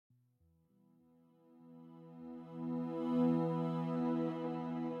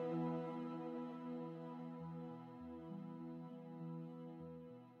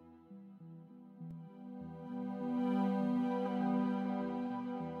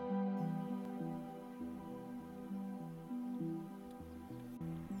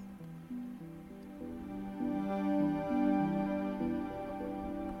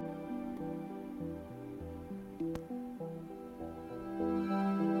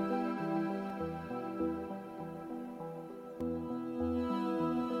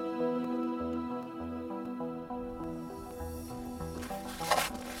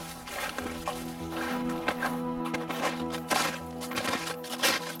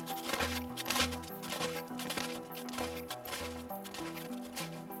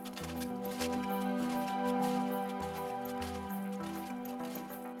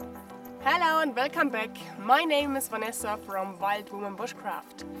Hello and welcome back. My name is Vanessa from Wild Woman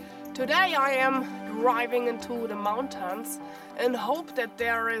Bushcraft. Today I am driving into the mountains in hope that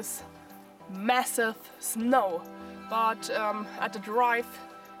there is massive snow. But at the drive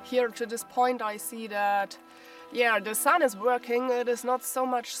here to this point I see that the sun is working. It is not so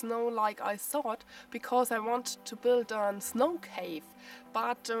much snow like I thought, because I want to build a snow cave.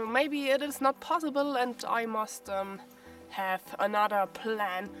 But maybe it is not possible and I must have another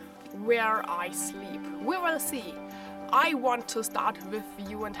plan where I sleep. We will see. I want to start with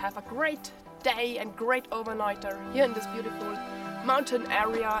you and have a great day and great overnighter here in this beautiful mountain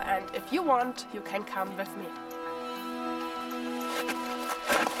area, and if you want, you can come with me.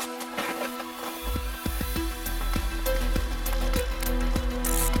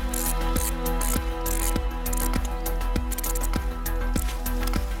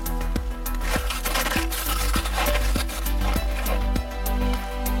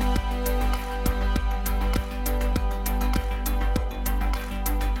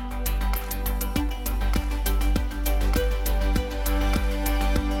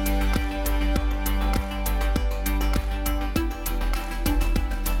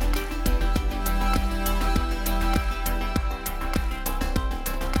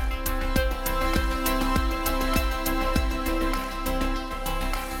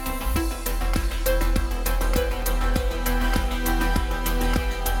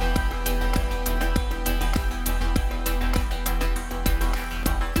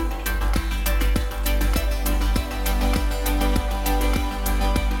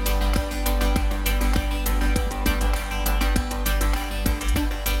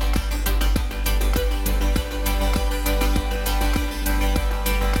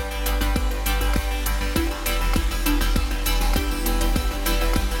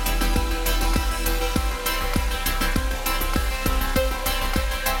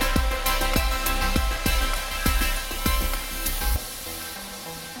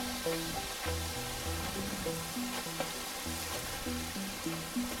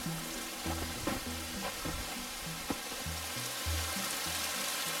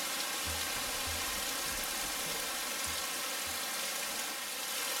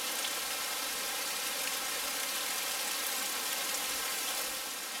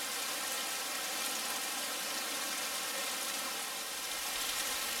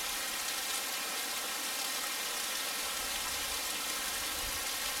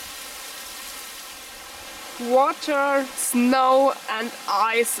 Water, snow and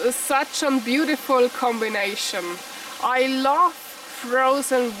ice is such a beautiful combination. I love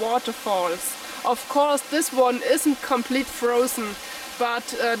frozen waterfalls. Of course this one isn't complete frozen, but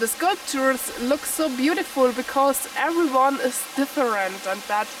the sculptures look so beautiful because everyone is different and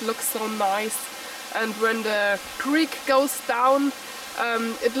that looks so nice. And when the creek goes down,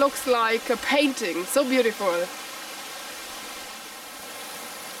 it looks like a painting, so beautiful.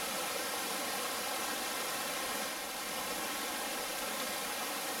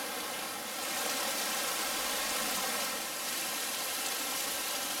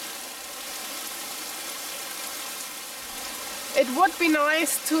 It would be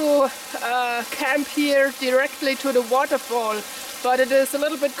nice to camp here directly to the waterfall, but it is a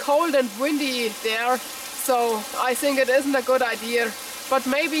little bit cold and windy there, so I think it isn't a good idea. But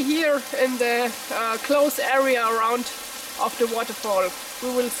maybe here in the close area around of the waterfall,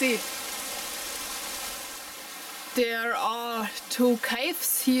 we will see. There are two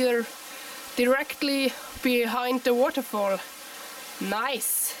caves here directly behind the waterfall.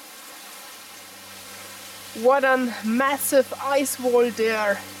 Nice! What a massive ice wall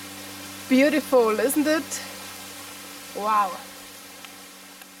there. Beautiful, isn't it? Wow.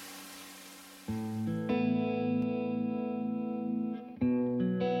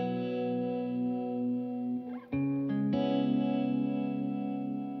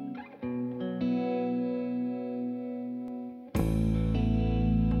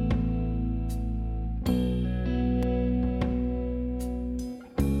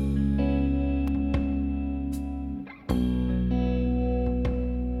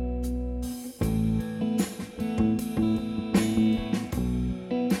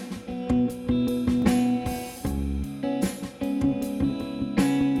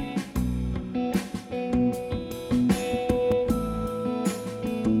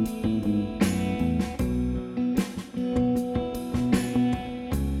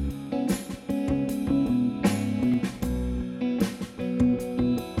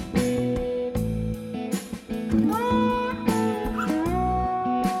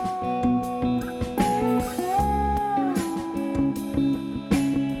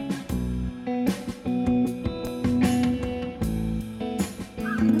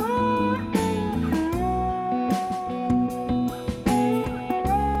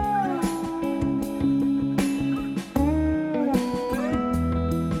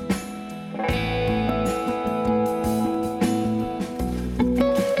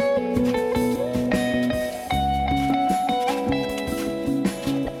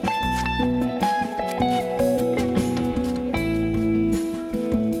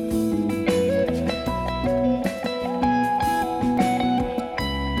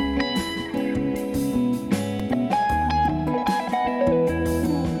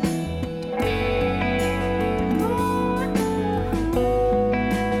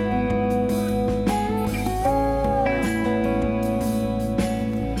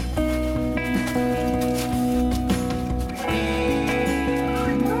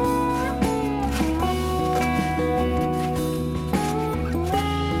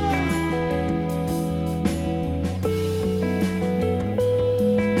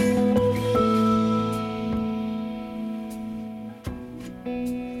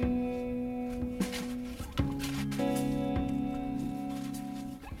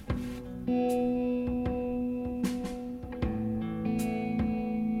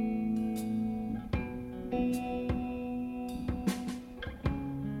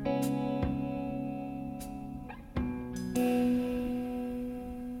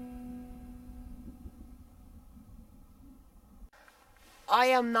 I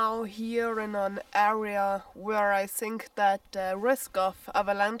am now here in an area where I think that the risk of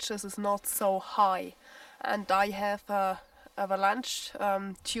avalanches is not so high, and I have a avalanche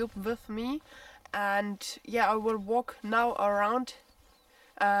tube with me, and yeah, I will walk now around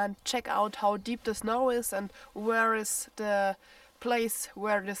and check out how deep the snow is and where is the place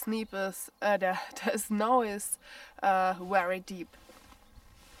where the the snow is very deep.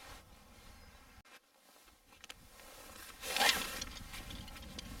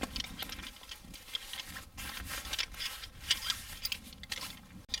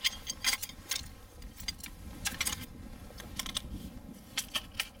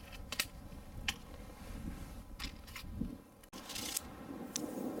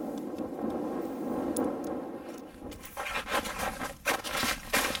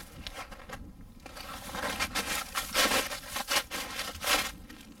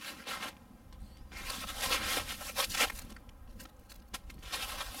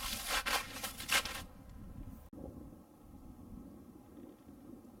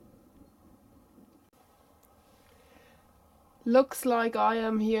 Looks like I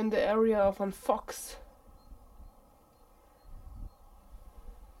am here in the area of a fox.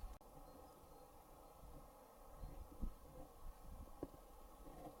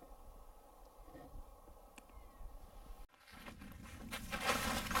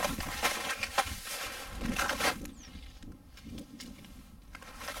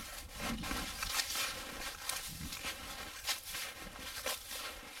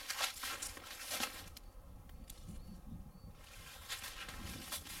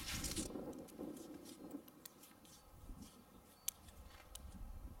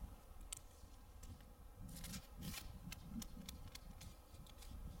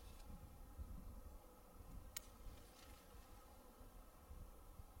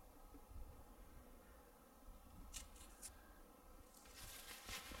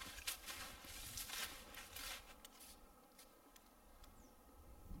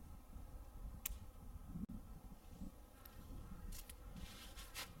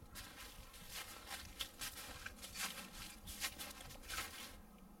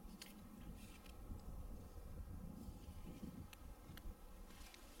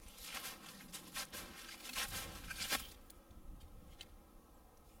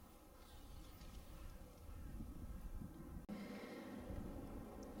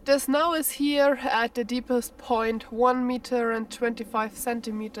 The snow is here at the deepest point 1 meter and 25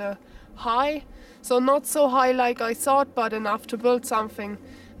 centimeter high, so not so high like I thought, but enough to build something.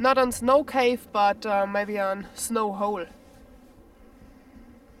 Not a snow cave, but maybe a snow hole.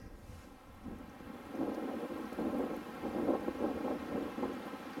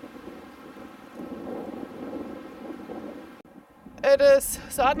 It is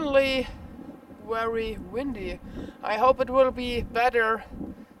suddenly very windy. I hope it will be better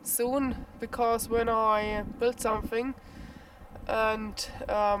soon, because when I build something and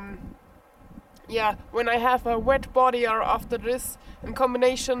yeah, when I have a wet body or after this in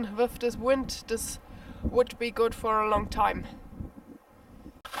combination with this wind, this would be good for a long time.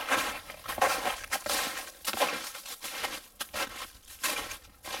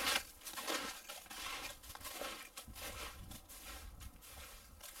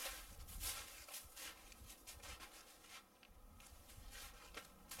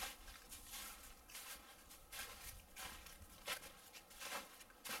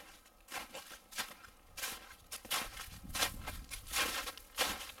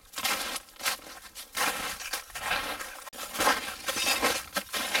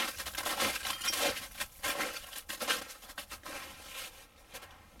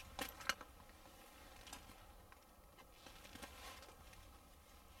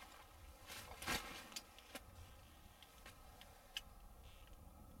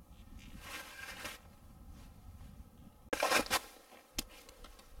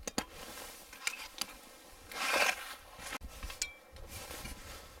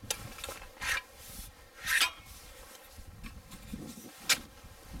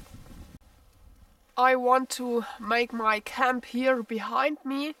 I want to make my camp here behind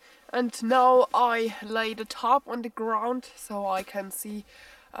me, and now I lay the tarp on the ground so I can see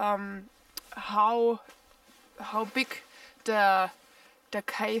how big the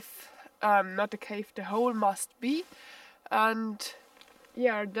cave, not the cave, the hole must be. And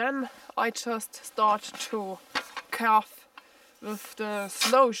yeah, then I just start to carve with the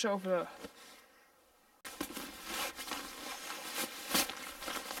snow shovel.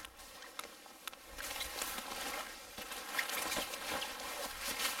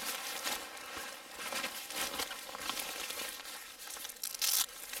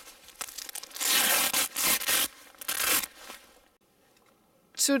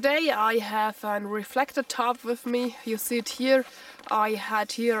 Today I have a reflector tarp with me. You see it here. I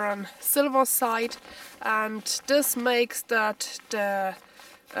had here a silver side, and this makes that the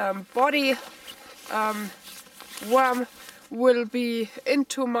body worm will be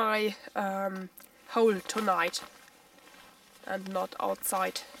into my hole tonight and not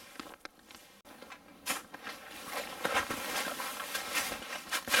outside.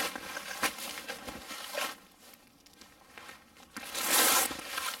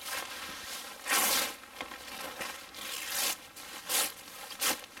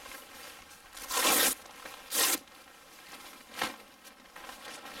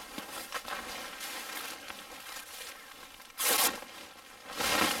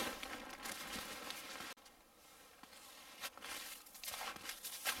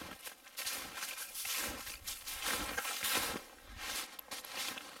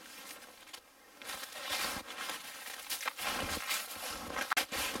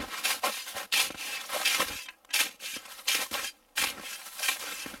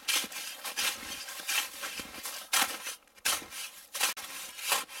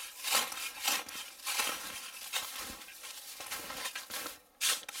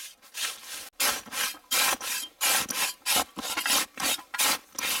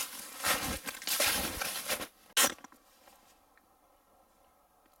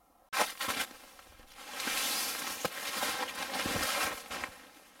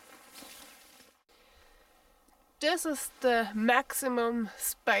 This is the maximum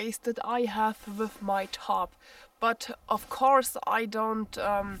space that I have with my tarp, but of course I don't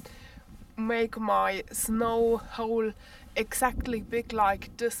make my snow hole exactly big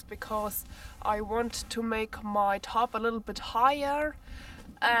like this, because I want to make my tarp a little bit higher,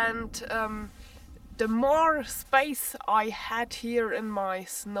 and the more space I had here in my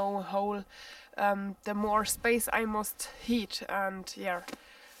snow hole, the more space I must heat, and yeah,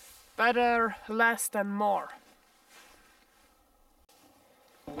 better less than more.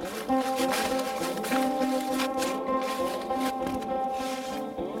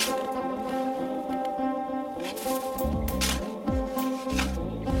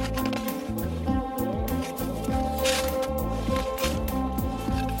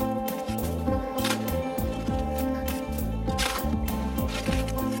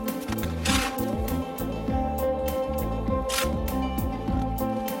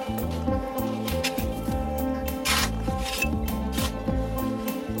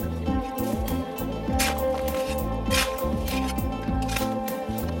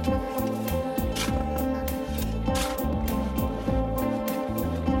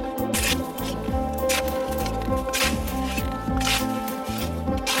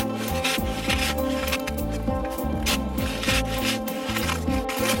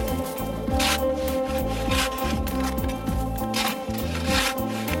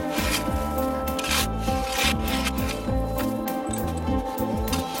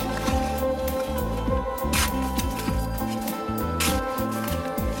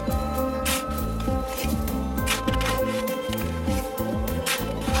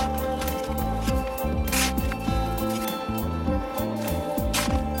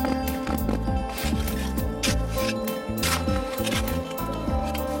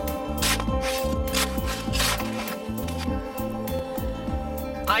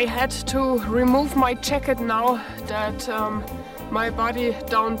 I had to remove my jacket now that my body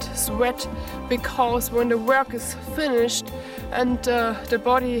don't sweat, because when the work is finished and the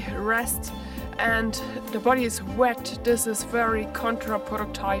body rests and the body is wet, this is very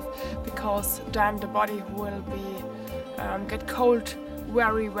counterproductive, because then the body will be get cold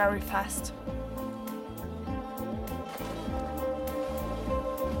very fast.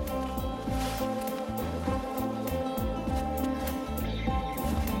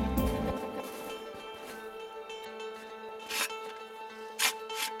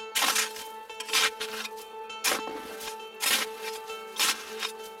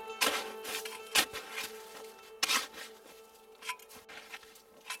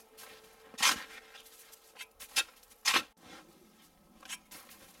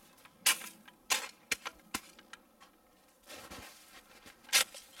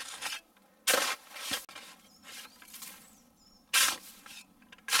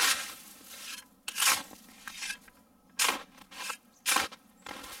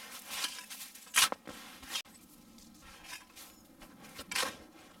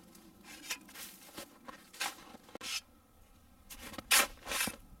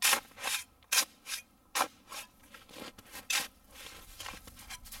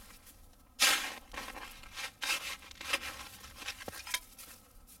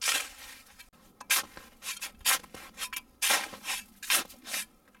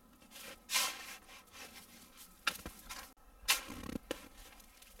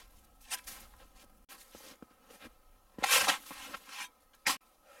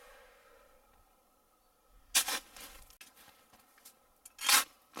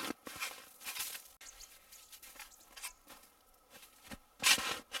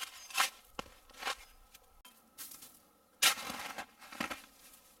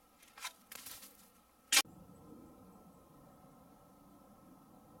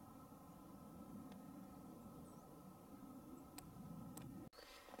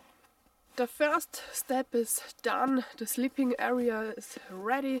 The first step is done, the sleeping area is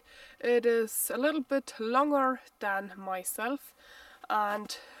ready. It is a little bit longer than myself,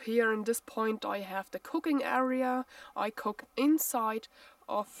 and here in this point I have the cooking area. I cook inside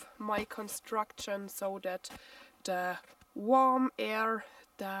of my construction so that the warm air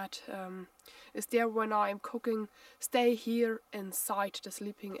that is there when I'm cooking stay here inside the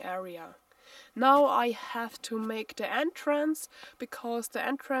sleeping area. Now I have to make the entrance, because the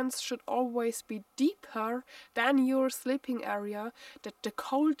entrance should always be deeper than your sleeping area, that the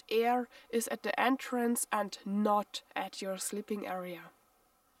cold air is at the entrance and not at your sleeping area.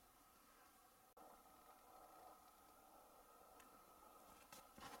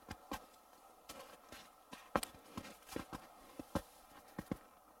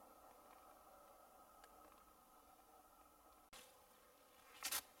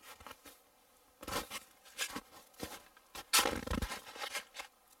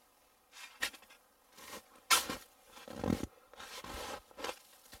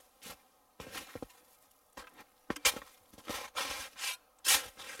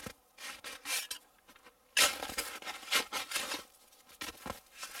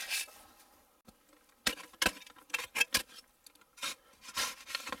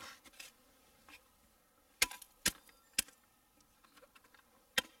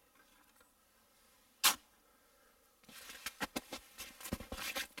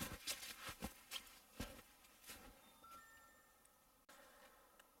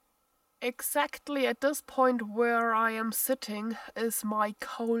 Exactly at this point where I am sitting is my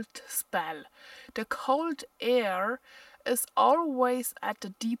cold spell. The cold air is always at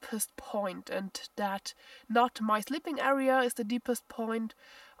the deepest point, and that not my sleeping area is the deepest point.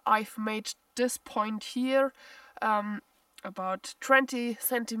 I've made this point here about 20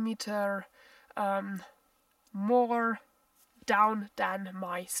 centimeter more down than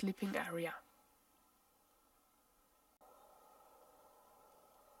my sleeping area.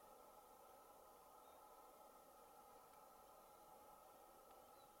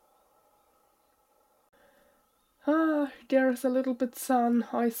 There's a little bit sun.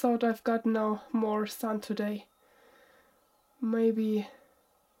 I thought I've got no more sun today. Maybe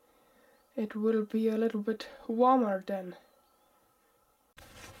it will be a little bit warmer then.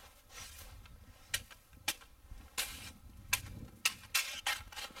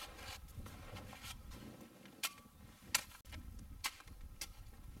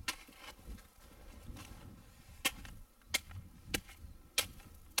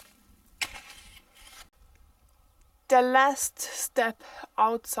 The last step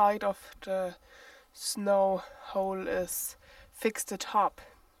outside of the snow hole is fix the tarp.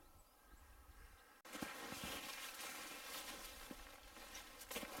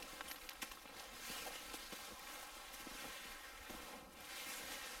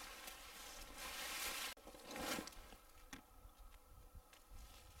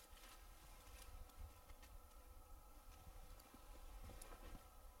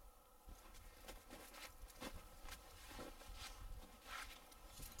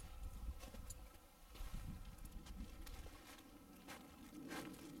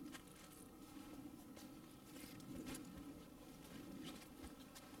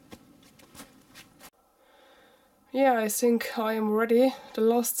 Yeah, I think I am ready. The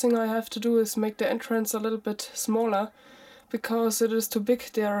last thing I have to do is make the entrance a little bit smaller, because it is too big.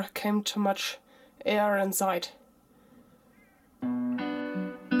 There came too much air inside.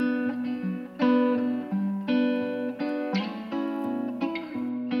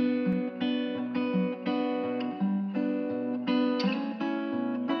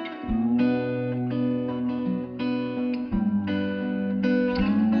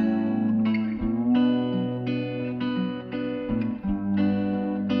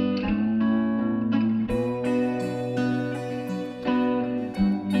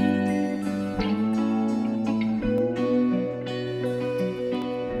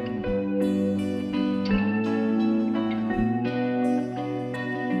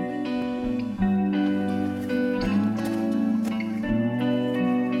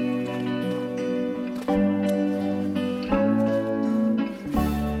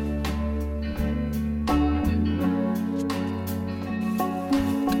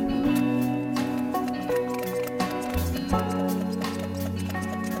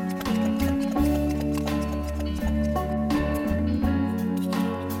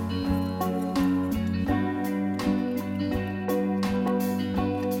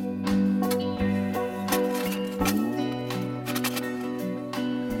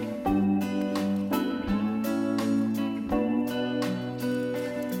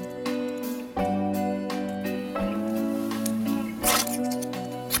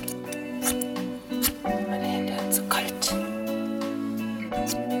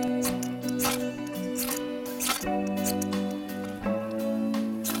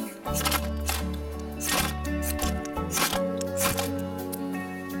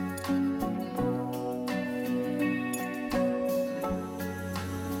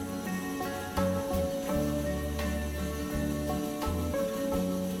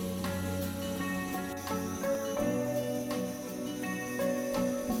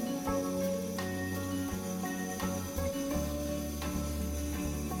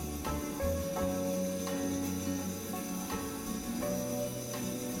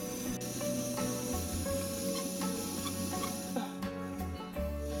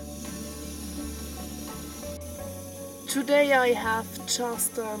 Today I have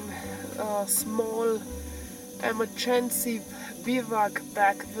just a small emergency bivouac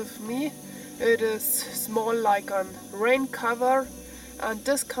bag with me. It is small like a rain cover, and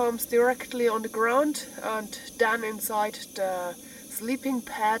this comes directly on the ground and then inside the sleeping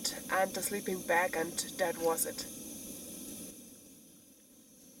pad and the sleeping bag, and that was it.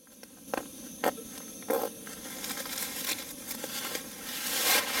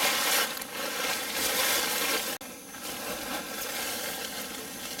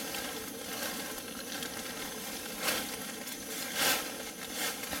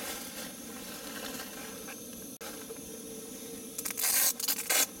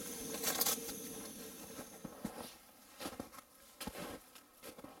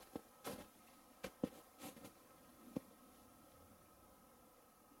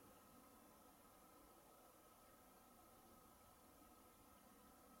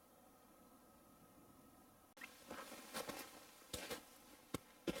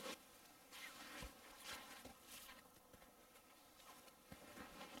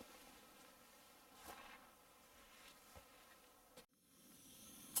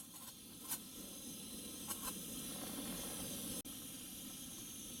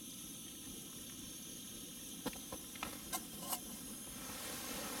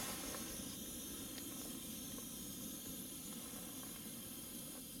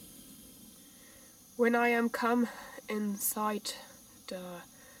 When I am come inside the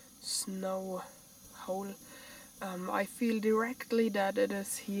snow hole, I feel directly that it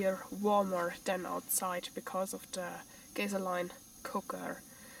is here warmer than outside because of the gasoline cooker.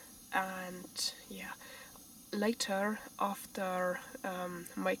 And yeah, later after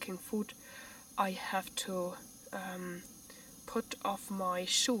making food, I have to put off my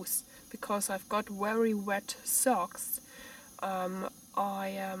shoes because I've got very wet socks. I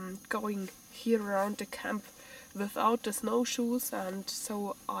am going here around the camp without the snowshoes, and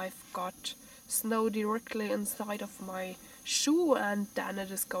so I've got snow directly inside of my shoe, and then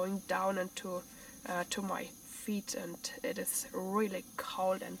it is going down into to my feet, and it is really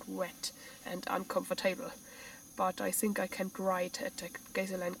cold and wet and uncomfortable. But I think I can dry it at the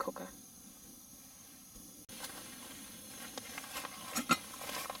gasoline cooker.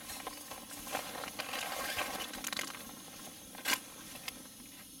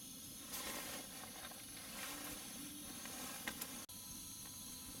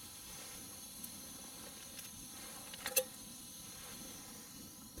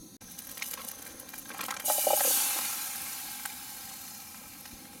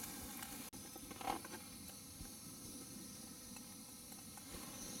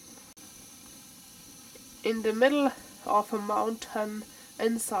 In the middle of a mountain,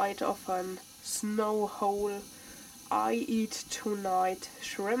 inside of a snow hole, I eat tonight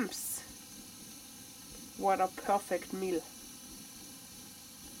shrimps. What a perfect meal.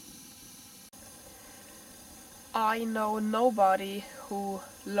 I know nobody who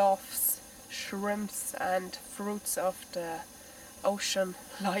loves shrimps and fruits of the ocean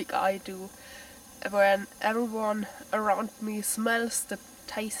like I do. When everyone around me smells the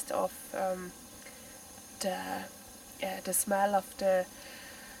taste of the smell of the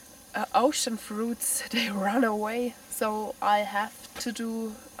ocean fruits, they run away. So I have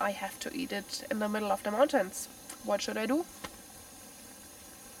to eat it in the middle of the mountains. What should I do?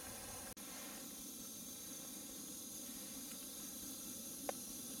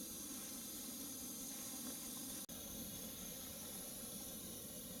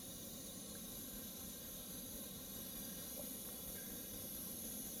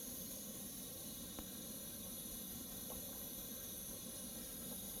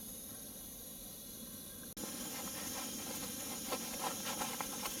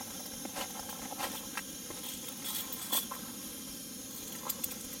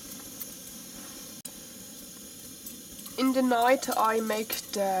 In the night I make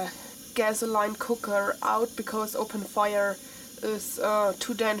the gasoline cooker out because open fire is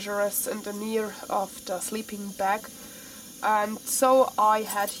too dangerous in the near of the sleeping bag, and so I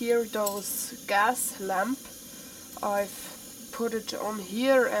had here those gas lamp. I've put it on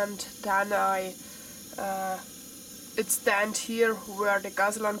here, and then it stand here where the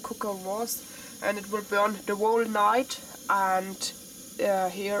gasoline cooker was, and it will burn the whole night, and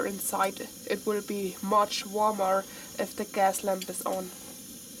here inside it will be much warmer if the gas lamp is on.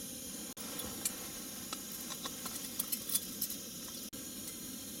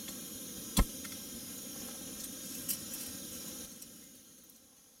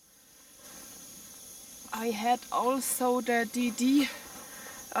 I had also the DD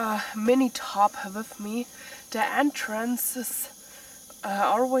mini Tarp with me. The entrance is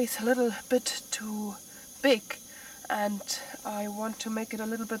always a little bit too big, and I want to make it a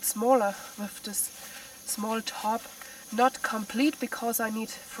little bit smaller with this small top. Not complete because I need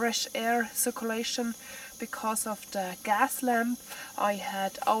fresh air circulation because of the gas lamp. I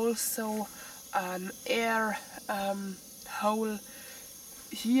had also an air hole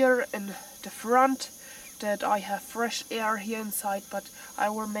here in the front that I have fresh air here inside, but I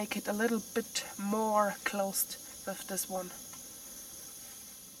will make it a little bit more closed with this one.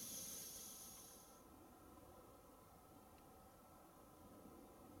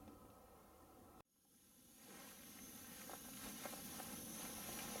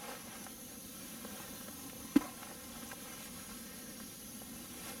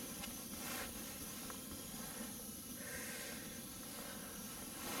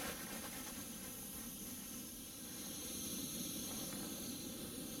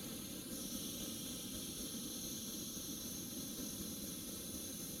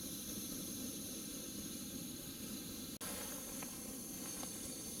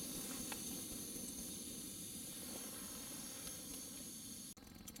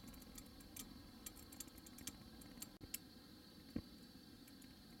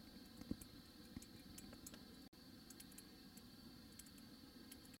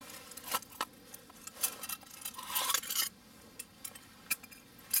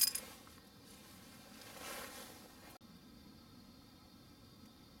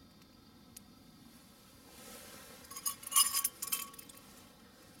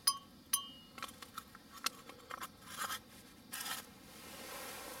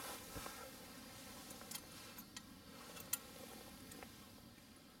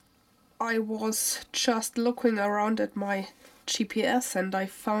 I was just looking around at my GPS and I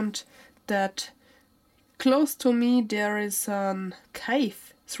found that close to me there is a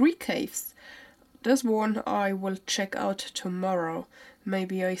cave, 3 caves. This one I will check out tomorrow.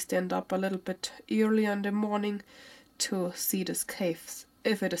 Maybe I stand up a little bit early in the morning to see these caves,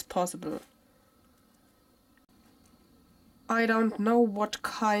 if it is possible. I don't know what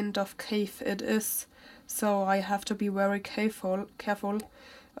kind of cave it is, so I have to be very careful.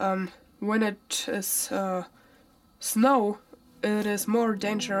 When it is snow, it is more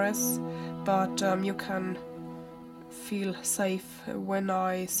dangerous, but you can feel safe. When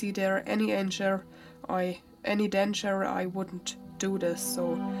I see there any danger, I wouldn't do this,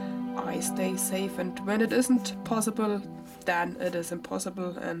 so I stay safe, and when it isn't possible, then it is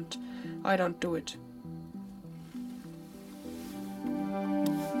impossible and I don't do it.